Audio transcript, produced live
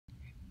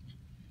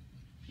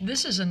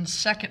This is a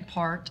second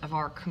part of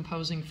our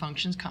composing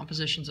functions,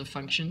 compositions of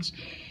functions.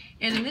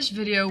 And in this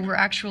video, we're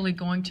actually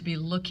going to be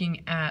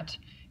looking at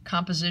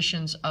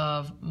compositions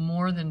of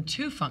more than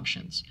two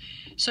functions.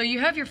 So you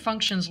have your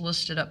functions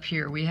listed up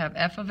here. We have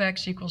f of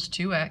x equals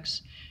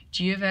 2x,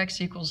 g of x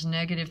equals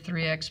negative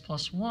 3x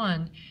plus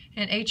 1,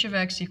 and h of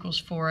x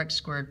equals 4x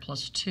squared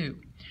plus 2.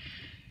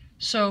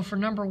 So for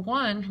number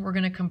one, we're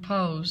going to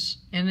compose,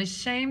 and the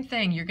same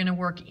thing, you're going to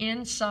work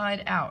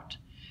inside out.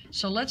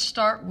 So let's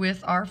start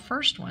with our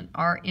first one.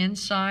 Our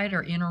inside,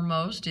 or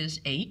innermost, is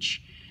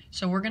h.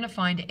 So we're going to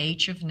find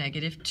h of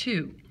negative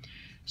 2.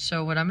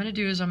 So what I'm going to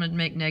do is I'm going to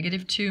make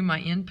negative 2 my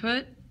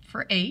input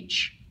for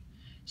h.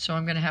 So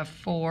I'm going to have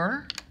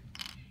 4,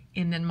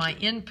 and then my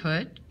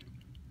input,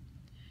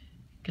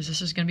 because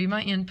this is going to be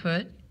my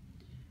input,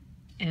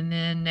 and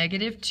then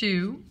negative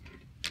 2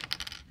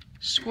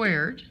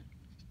 squared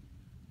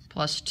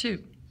plus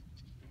 2.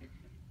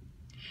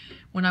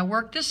 When I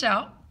work this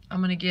out,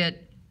 I'm going to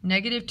get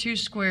negative 2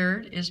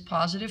 squared is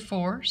positive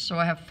 4, so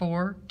I have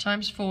 4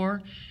 times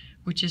 4,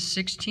 which is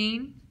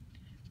 16,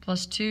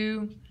 plus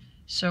 2,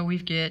 so we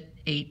get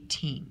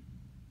 18.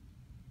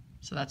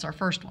 So that's our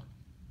first one.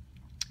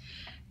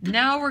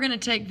 Now we're going to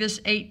take this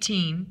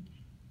 18,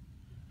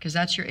 because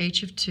that's your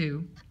h of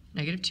 2,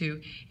 negative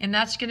 2, and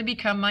that's going to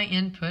become my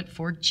input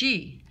for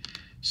g.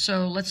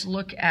 So let's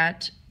look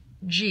at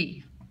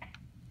g.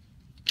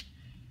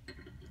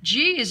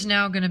 G is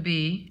now going to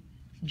be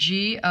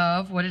g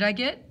of, what did I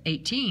get?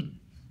 18.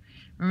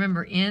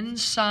 Remember,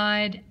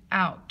 inside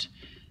out.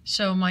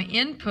 So my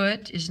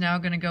input is now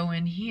going to go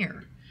in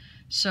here.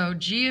 So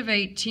g of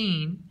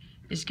 18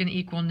 is going to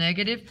equal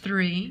negative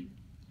 3,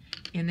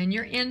 and then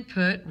your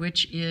input,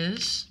 which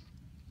is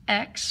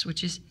x,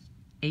 which is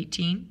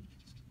 18,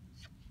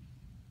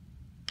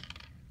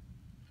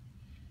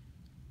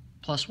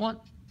 plus 1.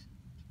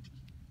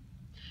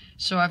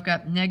 So I've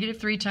got negative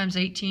 3 times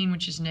 18,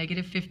 which is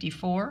negative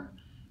 54,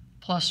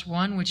 plus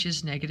 1, which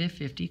is negative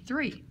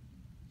 53.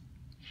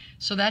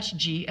 So that's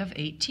g of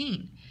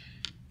 18.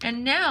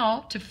 And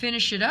now, to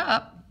finish it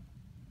up,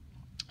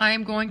 I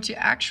am going to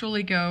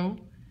actually go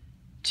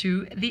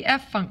to the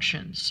f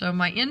function. So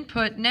my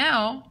input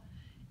now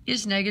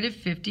is negative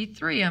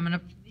 53.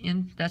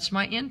 That's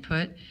my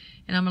input,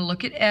 and I'm going to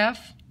look at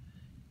f.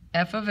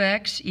 F of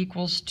x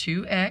equals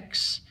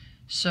 2x.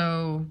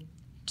 So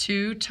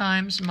 2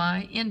 times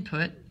my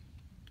input,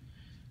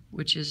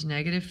 which is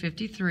negative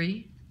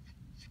 53.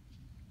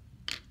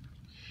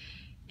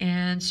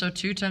 And so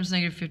 2 times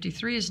negative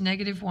 53 is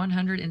negative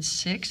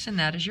 106, and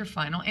that is your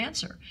final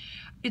answer.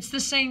 It's the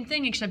same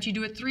thing, except you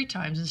do it 3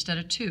 times instead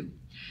of 2.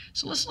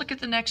 So let's look at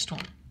the next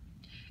one.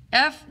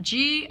 F,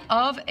 g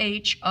of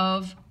h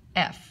of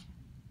f.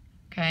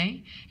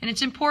 Okay? And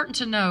it's important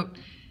to note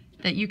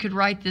that you could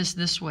write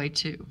this way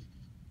too.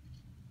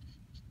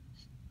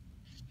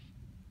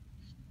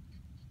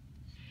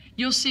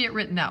 You'll see it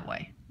written that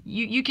way.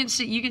 You can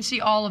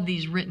see all of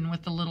these written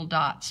with the little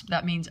dots.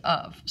 That means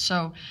of.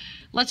 So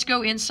let's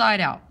go inside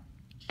out.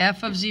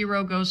 F of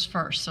 0 goes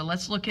first. So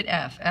let's look at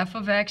f. F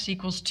of x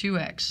equals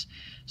 2x.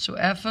 So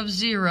f of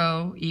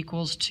 0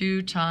 equals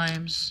 2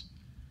 times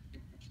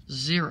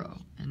 0.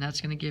 And that's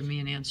going to give me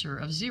an answer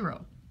of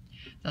 0.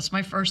 That's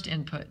my first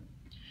input.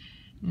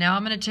 Now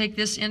I'm going to take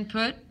this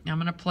input, and I'm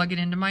going to plug it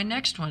into my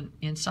next one,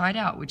 inside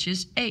out, which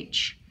is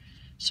h.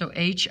 So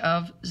h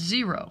of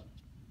 0.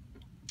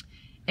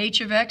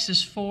 H of x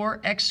is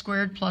 4x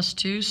squared plus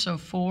 2, so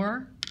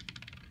 4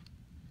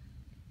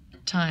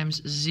 times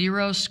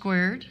 0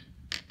 squared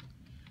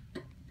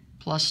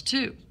plus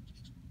 2.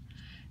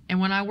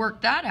 And when I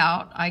work that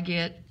out, I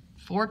get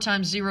 4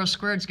 times 0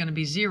 squared is going to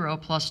be 0,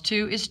 plus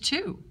 2 is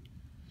 2.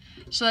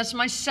 So that's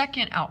my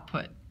second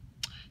output.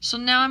 So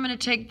now I'm going to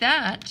take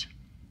that,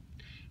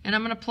 and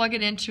I'm going to plug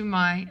it into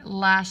my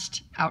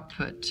last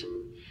output,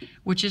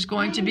 which is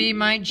going to be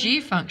my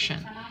g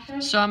function.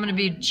 So I'm going to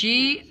be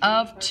g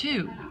of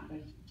 2.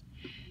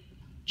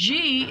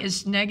 G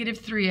is negative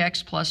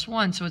 3x plus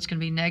 1, so it's going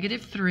to be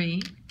negative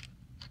 3.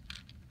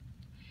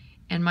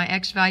 And my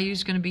x value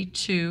is going to be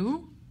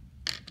 2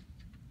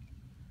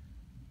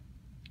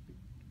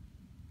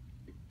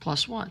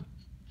 plus 1.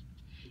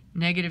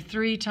 Negative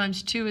 3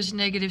 times 2 is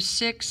negative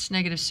 6.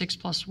 Negative 6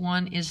 plus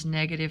 1 is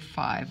negative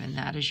 5, and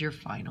that is your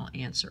final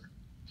answer.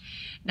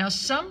 Now,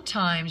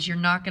 sometimes you're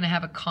not going to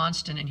have a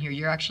constant in here.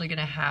 You're actually going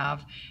to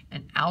have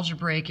an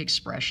algebraic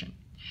expression.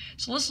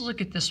 So let's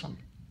look at this one.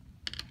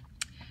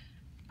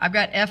 I've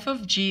got f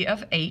of g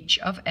of h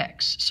of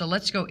x. So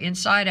let's go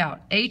inside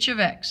out. H of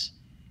x.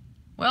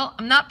 Well,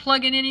 I'm not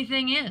plugging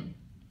anything in.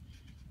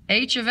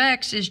 H of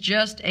x is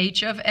just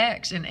h of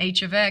x, and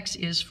h of x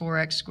is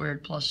 4x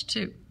squared plus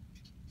 2.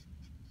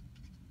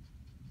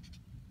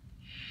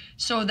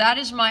 So that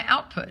is my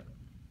output,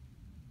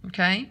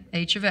 okay,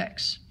 h of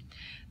x.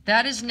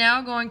 That is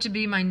now going to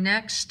be my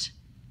next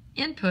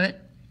input.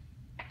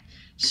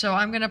 So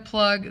I'm going to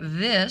plug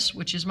this,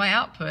 which is my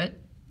output,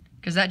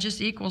 because that just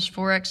equals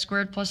 4x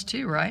squared plus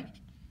 2, right?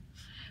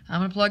 I'm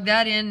going to plug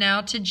that in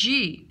now to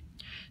g.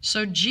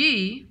 So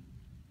g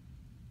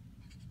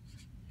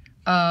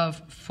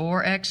of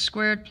 4x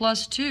squared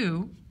plus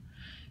 2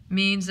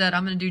 means that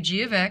I'm going to do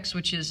g of x,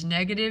 which is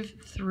negative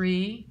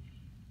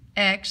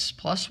 3x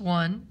plus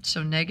 1,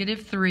 so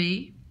negative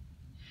 3.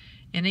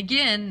 And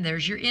again,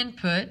 there's your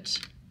input,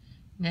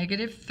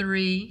 negative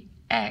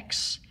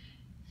 3x,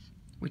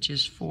 which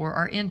is for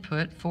our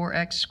input,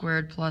 4x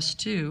squared plus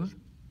 2,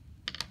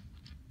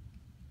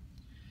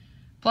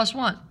 plus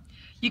 1.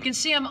 You can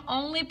see I'm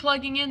only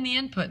plugging in the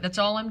input. That's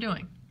all I'm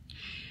doing.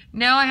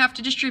 Now I have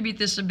to distribute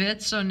this a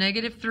bit, so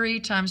negative 3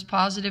 times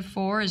positive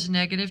 4 is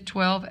negative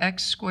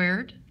 12x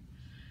squared.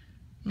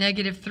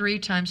 Negative 3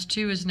 times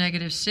 2 is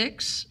negative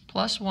 6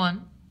 plus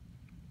 1.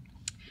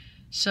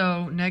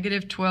 So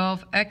negative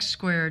 12x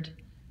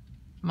squared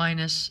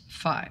minus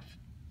 5.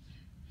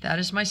 That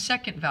is my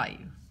second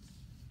value.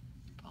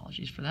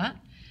 Apologies for that.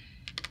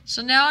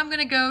 So now I'm going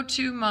to go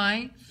to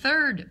my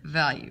third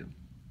value.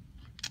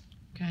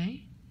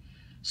 Okay,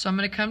 so I'm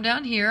going to come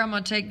down here. I'm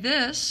going to take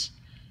this,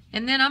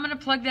 and then I'm going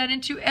to plug that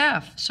into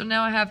f. So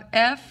now I have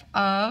f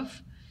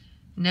of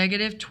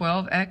negative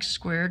 12x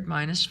squared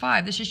minus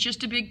 5. This is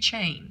just a big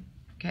chain,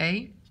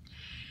 okay?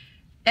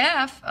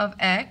 F of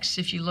x,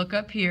 if you look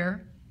up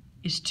here,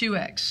 is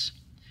 2x.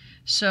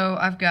 So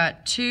I've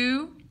got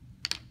 2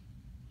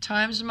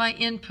 times my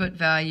input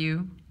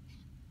value,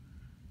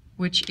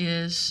 which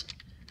is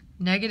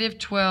negative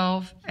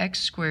 12x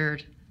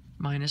squared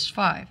minus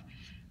 5.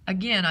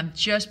 Again, I'm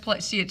just,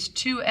 see, it's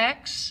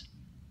 2x,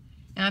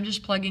 and I'm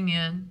just plugging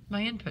in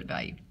my input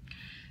value.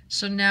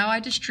 So now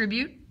I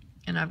distribute,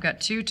 and I've got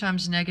 2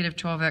 times negative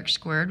 12x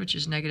squared, which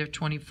is negative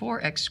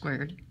 24x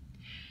squared,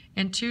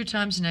 and 2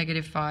 times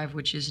negative 5,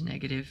 which is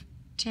negative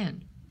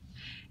 10.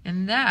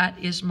 And that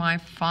is my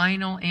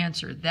final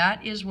answer.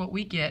 That is what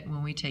we get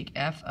when we take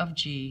f of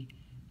g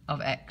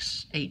of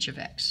x, h of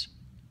x.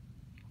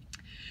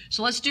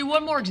 So let's do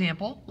one more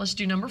example. Let's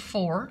do number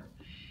 4.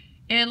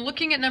 And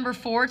looking at number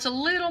 4, it's a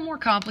little more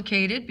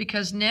complicated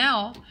because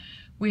now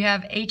we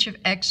have h of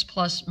x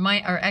plus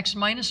x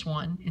minus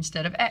 1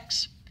 instead of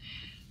x.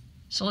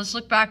 So let's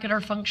look back at our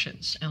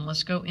functions and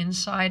let's go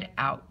inside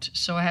out.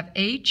 So I have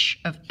h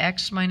of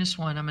x minus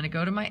 1. I'm going to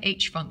go to my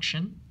h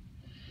function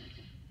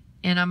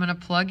and I'm going to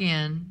plug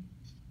in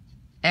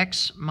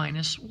x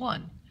minus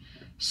 1.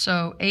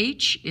 So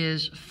h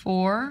is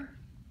 4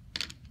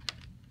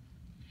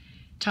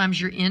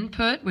 times your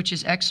input, which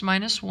is x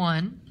minus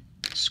 1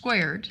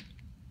 squared,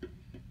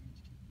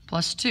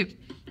 plus 2.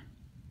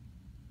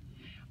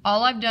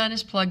 All I've done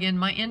is plug in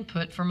my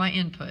input for my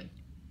input.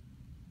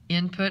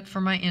 Input for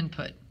my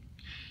input.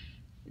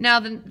 Now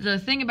the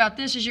thing about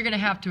this is you're going to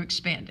have to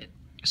expand it.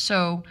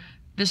 So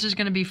this is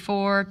going to be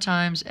 4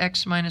 times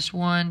x minus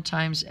 1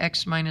 times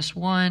x minus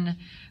 1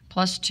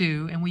 plus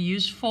 2. And we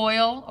use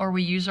FOIL or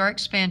we use our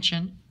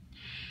expansion.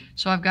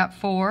 So I've got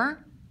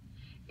 4.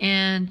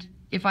 And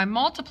if I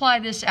multiply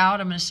this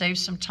out, I'm going to save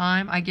some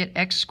time. I get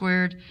x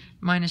squared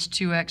minus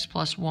 2x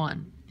plus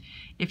 1.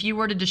 If you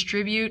were to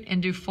distribute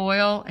and do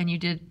FOIL and you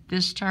did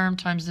this term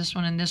times this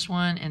one and this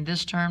one and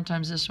this term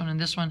times this one and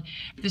this one,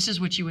 this is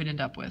what you would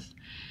end up with.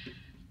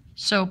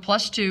 So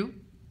plus 2.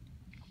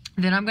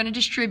 Then I'm going to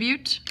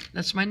distribute.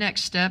 That's my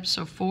next step.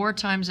 So 4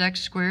 times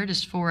x squared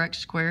is 4x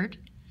squared.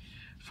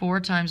 4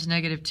 times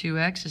negative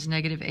 2x is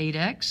negative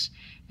 8x.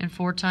 And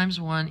 4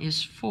 times 1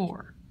 is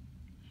 4.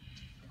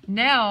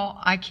 Now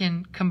I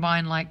can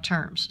combine like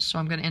terms. So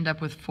I'm going to end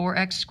up with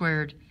 4x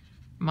squared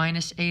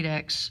minus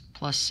 8x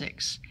plus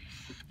 6.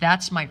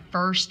 That's my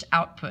first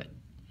output.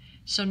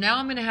 So now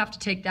I'm going to have to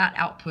take that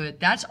output.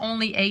 That's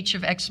only h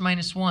of x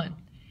minus 1.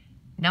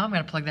 Now I'm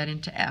going to plug that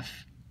into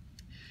f.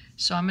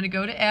 So I'm going to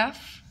go to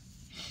f.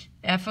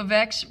 F of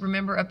x,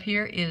 remember up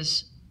here,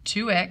 is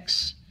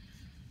 2x.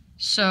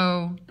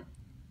 So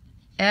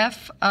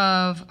f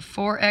of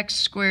 4x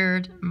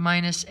squared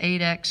minus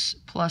 8x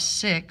plus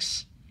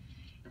 6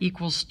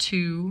 equals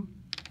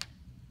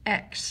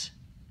 2x.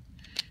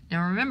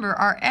 Now remember,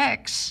 our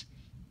x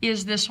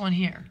is this one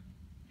here.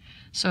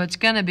 So it's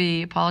going to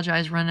be,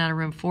 apologize, running out of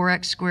room,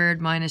 4x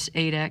squared minus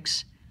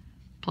 8x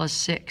plus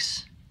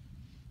 6.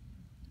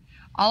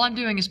 All I'm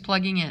doing is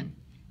plugging in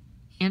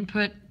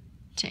input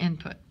to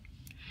input.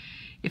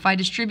 If I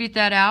distribute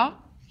that out,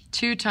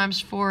 2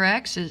 times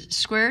 4x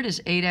squared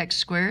is 8x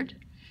squared.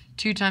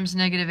 2 times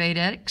negative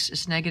 8x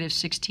is negative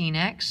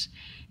 16x.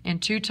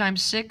 And 2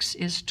 times 6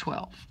 is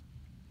 12.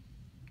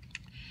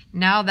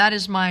 Now that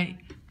is my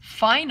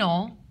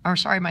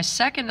my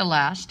second to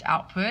last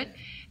output.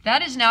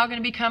 That is now going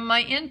to become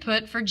my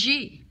input for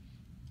g.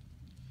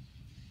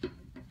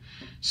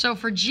 So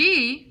for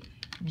g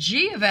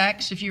of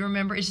x, if you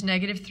remember, is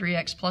negative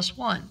 3x plus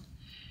 1.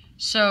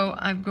 So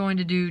I'm going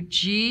to do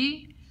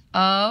g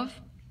of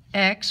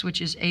x,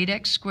 which is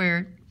 8x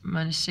squared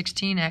minus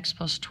 16x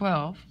plus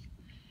 12,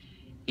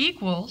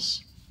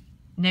 equals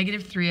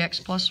negative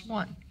 3x plus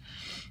 1.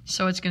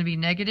 So it's going to be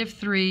negative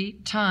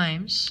 3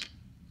 times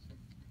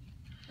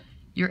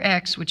your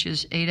x, which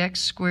is 8x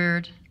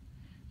squared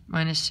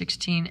minus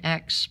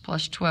 16x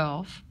plus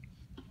 12.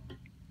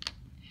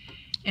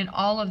 And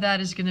all of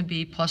that is going to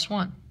be plus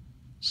 1.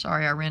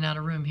 Sorry, I ran out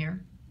of room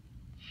here.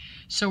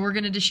 So we're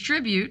going to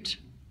distribute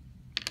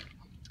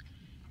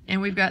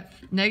And we've got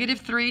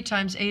negative 3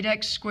 times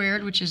 8x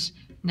squared, which is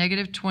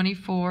negative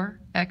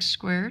 24x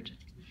squared.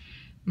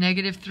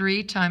 Negative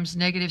 3 times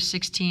negative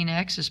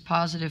 16x is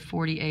positive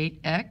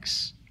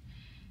 48x.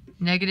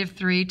 Negative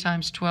 3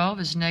 times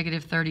 12 is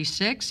negative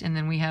 36, and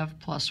then we have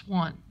plus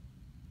 1.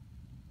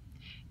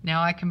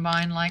 Now I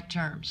combine like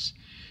terms.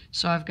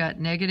 So I've got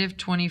negative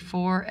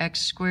 24x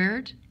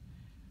squared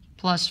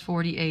plus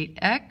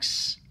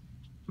 48x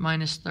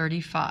minus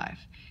 35.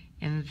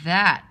 And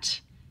that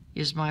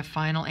is my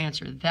final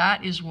answer.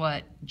 That is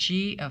what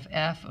g of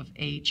f of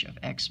h of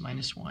x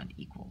minus 1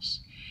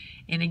 equals.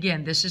 And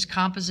again, this is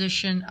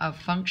composition of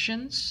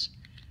functions,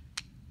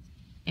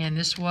 and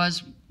this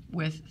was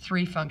with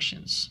 3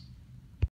 functions.